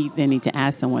 what I need to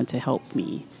ask someone to help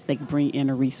me. Bring in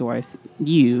a resource,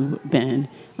 you, Ben,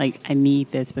 I need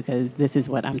this because this is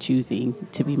what I'm choosing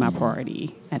to be my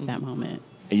priority at that moment.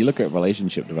 And you look at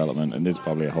relationship development, and there's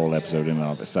probably a whole episode in and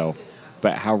of itself,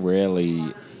 but how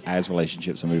rarely, as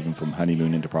relationships are moving from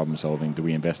honeymoon into problem solving, do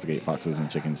we investigate foxes and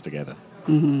chickens together?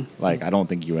 Mm-hmm. I don't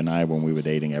think you and I, when we were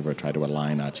dating, ever tried to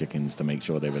align our chickens to make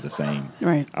sure they were the same.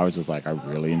 Right. I was just I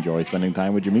really enjoy spending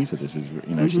time with Jamisa. This is,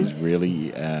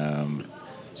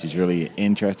 she's really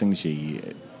interesting.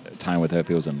 Time with her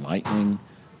feels enlightening.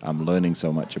 I'm learning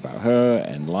so much about her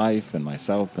and life and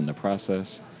myself and the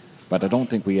process. But I don't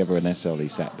think we ever necessarily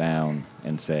sat down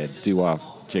and said, do our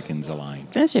chickens aligned.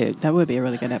 That would be a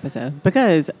really good episode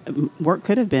because work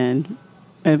could have been,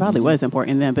 it probably was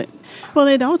important then, but well,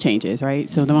 it all changes, right?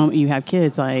 So the moment you have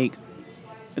kids, like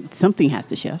something has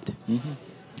to shift.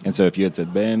 And so if you had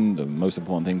said, Ben, the most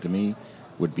important thing to me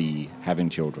would be having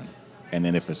children. And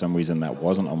then if for some reason that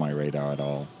wasn't on my radar at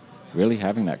all, really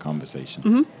having that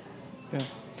conversation. Yeah.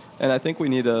 And I think we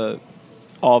need to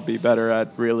all be better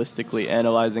at realistically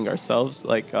analyzing ourselves.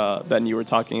 Like Ben, you were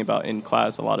talking about in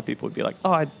class, a lot of people would be like,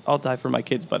 oh, I'll die for my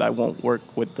kids, but I won't work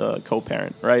with the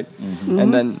co-parent, right?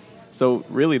 And then, so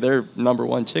really their number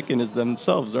one chicken is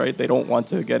themselves, right? They don't want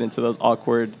to get into those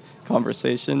awkward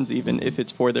conversations, even if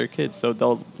it's for their kids. So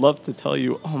they'll love to tell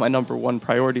you, oh, my number one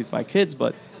priority is my kids,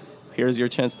 but here's your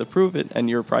chance to prove it, and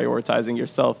you're prioritizing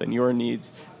yourself and your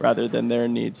needs rather than their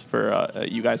needs for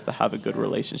you guys to have a good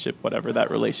relationship, whatever that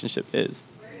relationship is.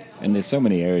 And there's so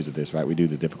many areas of this, right? We do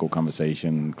the difficult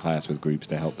conversation class with groups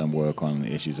to help them work on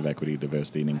issues of equity,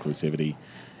 diversity, and inclusivity.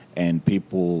 And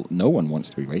no one wants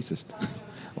to be racist.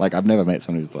 Like, I've never met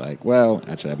someone who's like, well,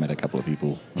 actually, I've met a couple of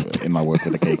people in my work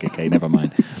with the KKK, never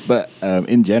mind. But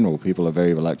in general, people are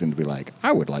very reluctant to be like,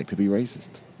 I would like to be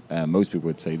racist. Most people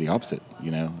would say the opposite,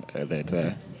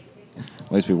 that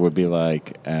most people would be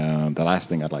like, the last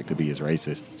thing I'd like to be is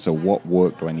racist. So what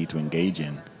work do I need to engage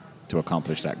in to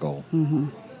accomplish that goal?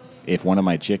 If one of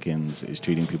my chickens is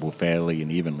treating people fairly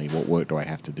and evenly, what work do I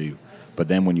have to do? But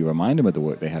then when you remind them of the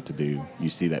work they have to do, you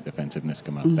see that defensiveness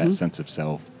come up, that sense of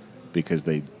self, because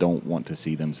they don't want to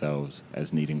see themselves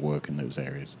as needing work in those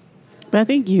areas. But I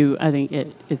think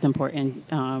it's important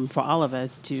for all of us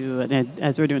to, and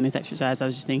as we're doing this exercise, I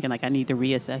was just thinking, like, I need to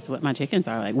reassess what my chickens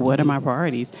are. Like, what are my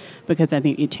priorities? Because I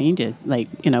think it changes. Like,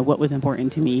 what was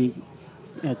important to me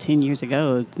 10 years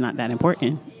ago, it's not that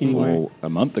important anymore. Or a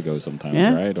month ago sometimes,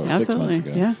 right? Or absolutely. 6 months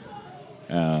ago.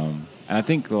 Yeah. And I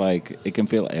think, like, it can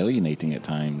feel alienating at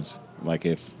times. Like,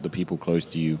 if the people close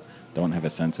to you don't have a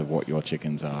sense of what your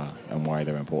chickens are and why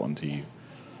they're important to you.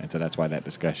 And so that's why that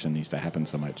discussion needs to happen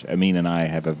so much. Amin and I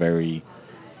have a very,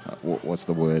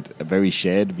 a very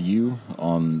shared view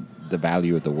on the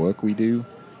value of the work we do.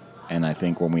 And I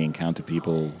think when we encounter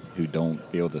people who don't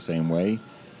feel the same way,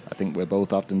 I think we're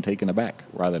both often taken aback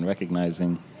rather than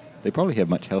recognizing they probably have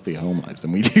much healthier home lives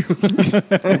than we do.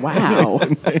 Wow.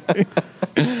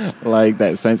 Like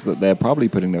that sense that they're probably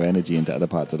putting their energy into other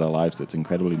parts of their lives that's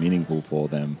incredibly meaningful for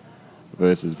them.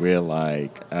 Versus we're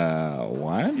like,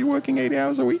 why aren't you working 80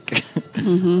 hours a week?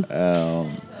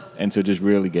 And so just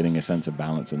really getting a sense of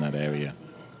balance in that area.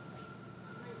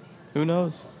 Who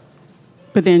knows?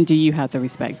 But then do you have to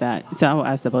respect that? So I will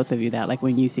ask the both of you that. Like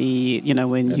when you see,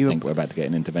 when you... I think we're about to get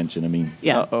an intervention. I mean...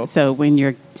 Yeah. Uh-oh. So when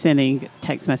you're sending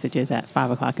text messages at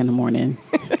 5 o'clock in the morning...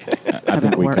 I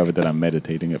think we covered that I'm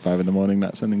meditating at 5 in the morning,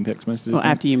 not sending text messages. Well,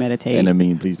 after you meditate. And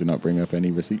Amin, please do not bring up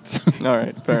any receipts. All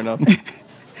right. Fair enough.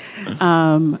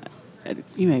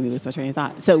 You made me lose my train of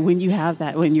thought. So when you have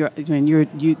that, when you're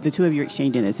the two of you are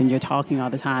exchanging this and you're talking all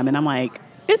the time, and I'm like,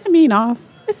 isn't Amin off?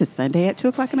 This is Sunday at 2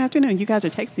 o'clock in the afternoon. You guys are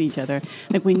texting each other.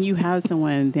 Like when you have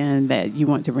someone then that you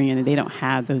want to bring in and they don't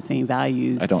have those same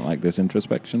values. I don't like this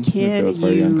introspection. It feels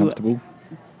very uncomfortable.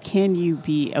 Can you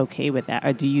be okay with that?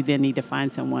 Or do you then need to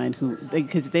find someone who,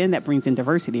 because then that brings in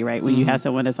diversity, right? When you have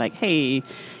someone that's like, hey,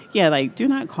 yeah, like do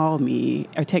not call me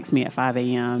or text me at 5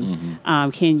 a.m.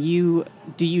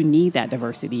 Do you need that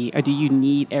diversity or do you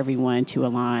need everyone to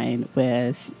align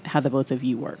with how the both of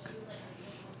you work?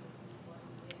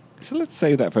 So let's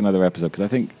save that for another episode because I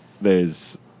think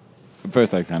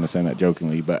first I kind of say that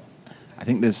jokingly, but I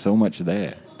think there's so much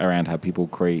there around how people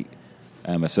create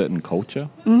a certain culture.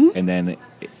 And then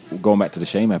going back to the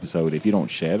shame episode, if you don't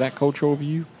share that cultural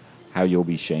view, how you'll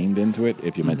be shamed into it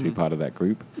if you're meant to be part of that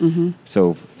group.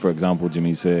 So, for example,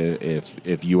 Jamisa,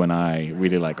 if you and I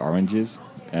really like oranges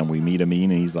and we meet Amin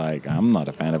and he's like, I'm not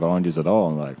a fan of oranges at all.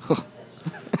 I'm like,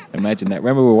 imagine that.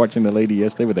 Remember we were watching the lady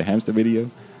yesterday with the hamster video?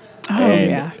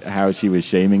 How she was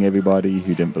shaming everybody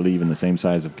who didn't believe in the same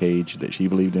size of cage that she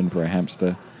believed in for a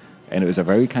hamster. And it was a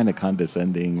very kind of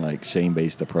condescending, like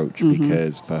shame-based approach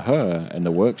because for her and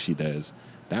the work she does,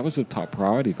 that was a top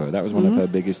priority for her. That was one of her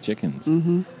biggest chickens.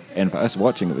 And for us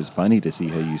watching, it was funny to see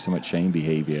her use so much shame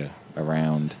behavior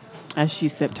around. As she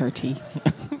sipped her tea.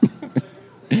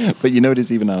 But you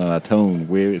notice even on our tone,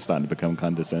 we're starting to become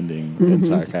condescending and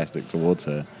sarcastic towards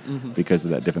her because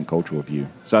of that different cultural view.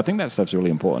 So I think that stuff's really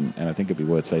important, and I think it'd be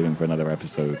worth saving for another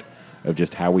episode of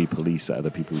just how we police other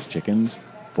people's chickens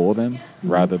for them,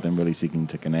 rather than really seeking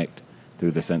to connect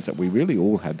through the sense that we really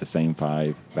all had the same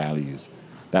 5 values.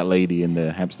 That lady in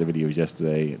the hamster videos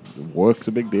yesterday, work's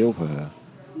a big deal for her.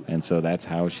 And so that's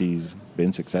how she's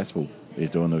been successful, is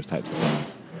doing those types of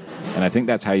things. And I think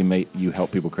that's how you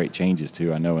help people create changes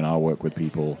too. I know in our work with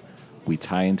people, we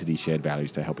tie into these shared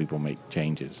values to help people make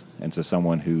changes. And so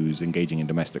someone who's engaging in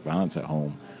domestic violence at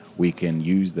home, we can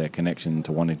use their connection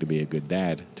to wanting to be a good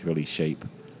dad to really shape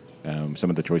some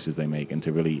of the choices they make and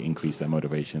to really increase their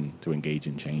motivation to engage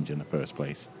in change in the first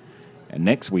place. And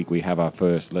next week we have our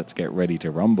first Let's Get Ready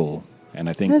to Rumble. And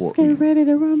I think Let's get ready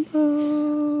to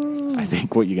rumble. I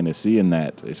think what you're going to see in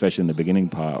that, especially in the beginning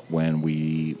part, when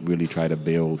we really try to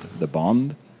build the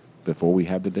bond before we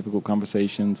have the difficult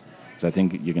conversations, is I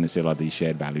think you're going to see a lot of these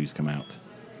shared values come out.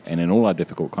 And in all our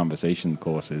difficult conversation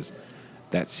courses,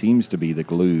 that seems to be the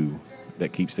glue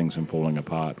that keeps things from falling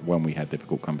apart when we have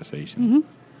difficult conversations.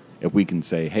 Mm-hmm. If we can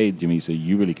say, hey, Jamisa,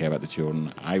 you really care about the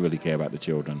children, I really care about the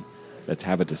children, let's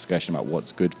have a discussion about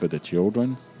what's good for the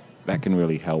children, that can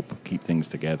really help keep things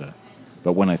together.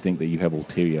 But when I think that you have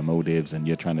ulterior motives and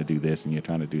you're trying to do this and you're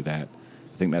trying to do that,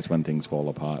 I think that's when things fall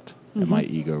apart and my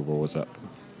ego roars up.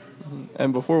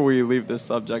 And before we leave this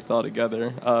subject altogether,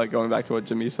 going back to what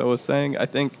Jamisa was saying, I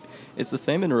think it's the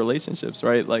same in relationships,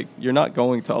 right? Like, you're not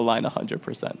going to align 100%.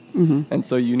 Mm-hmm. And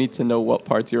so you need to know what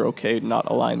parts you're okay not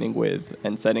aligning with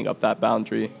and setting up that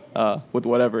boundary with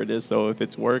whatever it is. So if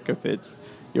it's work, if it's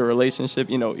your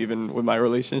relationship, even with my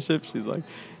relationship, she's like,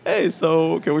 hey,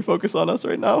 so can we focus on us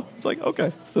right now? It's like,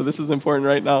 okay, so this is important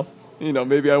right now.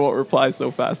 Maybe I won't reply so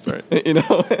fast, right?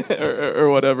 or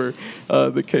whatever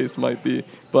the case might be.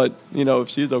 But, if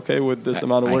she's okay with this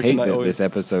amount of work. I hate that this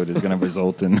episode is going to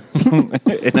result in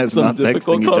us not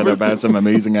texting each other about some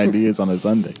amazing ideas on a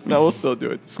Sunday. No, we'll still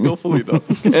do it. Skillfully, though,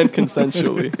 and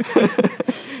consensually.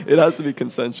 It has to be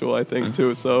consensual, I think,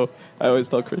 too. So I always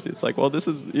tell Chrissy, it's like, well, this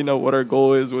is, what our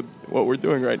goal is with what we're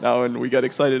doing right now. And we get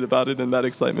excited about it. And that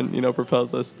excitement,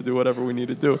 propels us to do whatever we need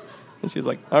to do. And she's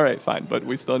like, all right, fine, but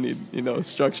we still need,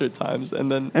 structured times.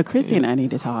 And then Chrissy and I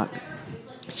need to talk.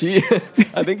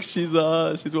 I think she's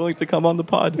willing to come on the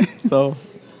pod. So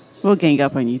we'll gang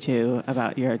up on you too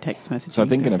about your text messaging. So I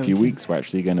think in a few weeks we're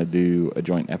actually going to do a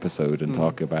joint episode and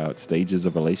talk about stages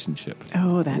of relationship.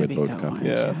 Oh, that'd be both good couples. one.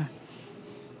 Yeah.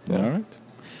 All right.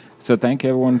 So thank you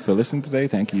everyone for listening today.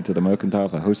 Thank you to the Mercantile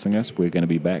for hosting us. We're going to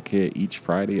be back here each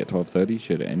Friday at 12:30.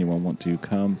 Should anyone want to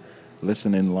come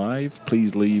listen in live,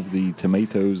 please leave the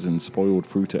tomatoes and spoiled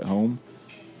fruit at home.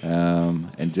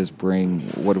 And just bring,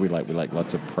 what do we like? We like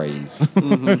lots of praise,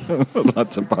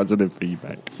 lots of positive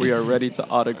feedback. We are ready to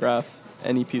autograph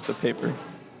any piece of paper.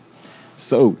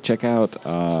 So check out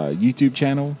our YouTube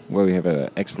channel where we have an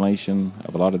explanation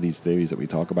of a lot of these theories that we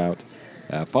talk about.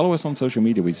 Follow us on social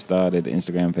media. We started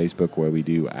Instagram, Facebook, where we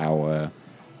do our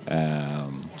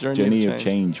Journey of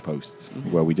Change posts,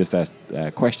 where we just ask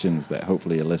questions that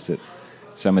hopefully elicit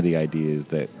some of the ideas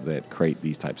that create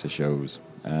these types of shows.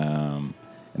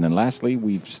 And then lastly,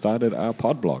 we've started our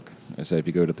pod blog. So if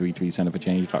you go to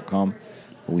 33centerforchange.com,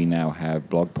 we now have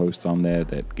blog posts on there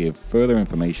that give further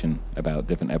information about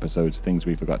different episodes, things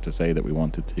we forgot to say that we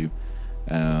wanted to.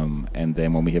 And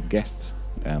then when we have guests,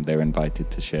 they're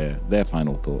invited to share their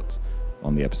final thoughts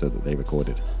on the episode that they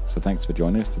recorded. So thanks for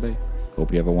joining us today.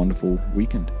 Hope you have a wonderful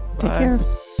weekend. Take care.